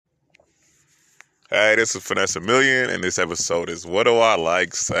Hey, this is Finesse a Million, and this episode is What Do I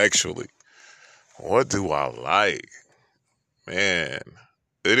Like Sexually? What do I like? Man,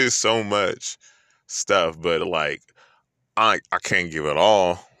 it is so much stuff, but like, I can't give it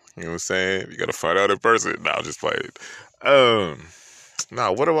all. You know what I'm saying? You gotta find out in person. Nah, I'll just play it.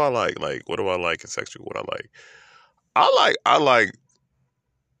 What do I like? Like, what do I like in sexual? What I like? I like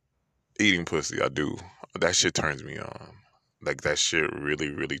eating pussy. I do. That shit turns me on. Like, that shit really,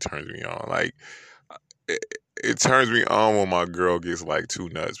 really turns me on. Like, it, it turns me on when my girl gets like two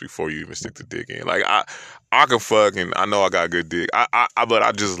nuts before you even stick the dick in. Like I can fuck and I know I got good dick. But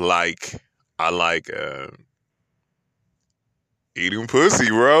I just I like eating pussy,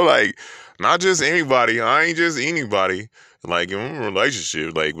 bro. Like not just anybody. I ain't just anybody. Like in a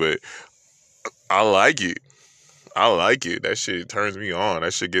relationship, like, but I like it. I like it. That shit turns me on.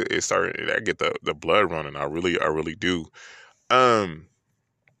 That shit get it started. That get the blood running. I really do. Um.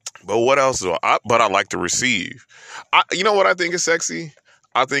 But what else do I like to receive. You know what I think is sexy?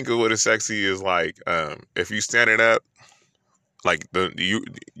 I think of what is sexy is like, if you standing up, like you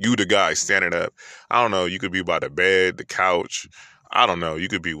the guy standing up. I don't know. You could be by the bed, the couch. I don't know. You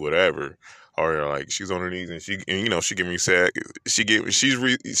could be whatever. Or like she's on her knees and she give me sex. She's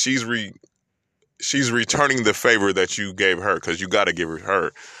returning the favor that you gave her because you got to give it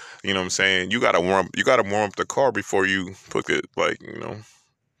her. You know what I'm saying? You got to warm up the car before you put it, like,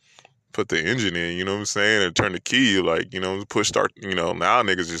 put the engine in, you know what I'm saying, and turn the key, like, push start, now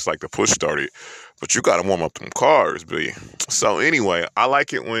niggas just like to push start it, but you gotta warm up them cars, but so anyway, I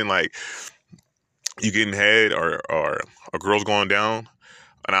like it when, like, you getting head or a girl's going down,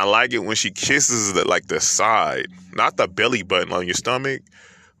 and I like it when she kisses the side, not the belly button on your stomach,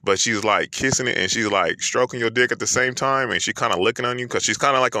 but she's like kissing it and she's like stroking your dick at the same time, and she kind of licking on you because she's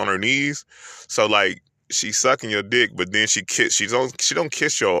kind of like on her knees, so like she's sucking your dick, but then she don't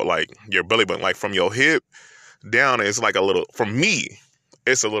kiss your, like, your belly button, like from your hip down. It's like a little, for me,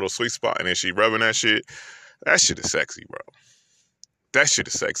 it's a little sweet spot, and then she rubbing that shit. That shit is sexy, bro. That shit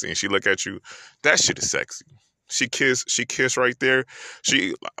is sexy, and she look at you. That shit is sexy. She kiss right there.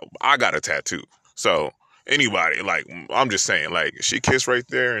 I got a tattoo, so anybody, like, I'm just saying, like, she kissed right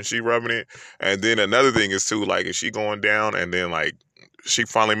there and she rubbing it, and then another thing is too, like, if she going down and then like she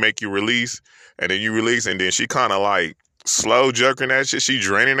finally make you release, and then you release, and then she kind of like slow jerking that shit. She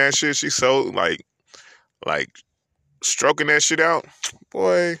draining that shit. She so like stroking that shit out.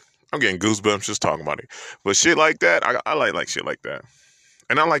 Boy, I'm getting goosebumps just talking about it. But shit like that, I like shit like that.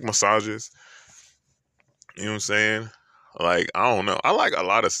 And I like massages. You know what I'm saying? Like, I don't know. I like a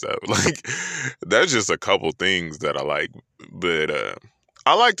lot of stuff. Like, that's just a couple things that I like. But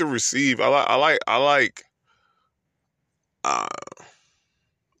I like to receive. I like uh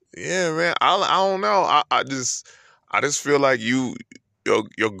yeah, man. I don't know. I just feel like your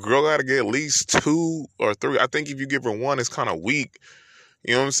girl gotta get at least 2 or 3. I think if you give her one, it's kind of weak.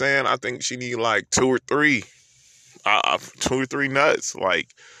 You know what I'm saying? I think she need like 2 or 3, 2 or 3 nuts,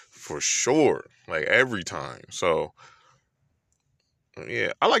 like, for sure, like every time. So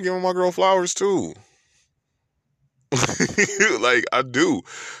yeah, I like giving my girl flowers too. Like, I do.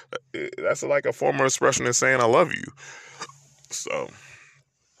 That's like a form of expression of saying I love you. So.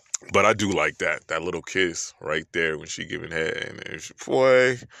 But I do like that little kiss right there when she giving head, and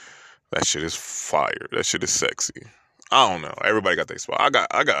boy, that shit is fire. That shit is sexy. I don't know. Everybody got their spot. I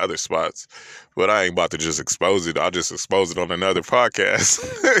got other spots, but I ain't about to just expose it. I'll just expose it on another podcast.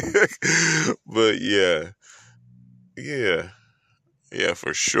 But yeah,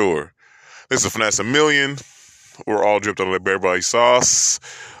 for sure. This is Finesse a Million. We're all dripped on the Bear Body Sauce,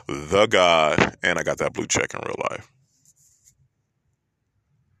 the God, and I got that blue check in real life.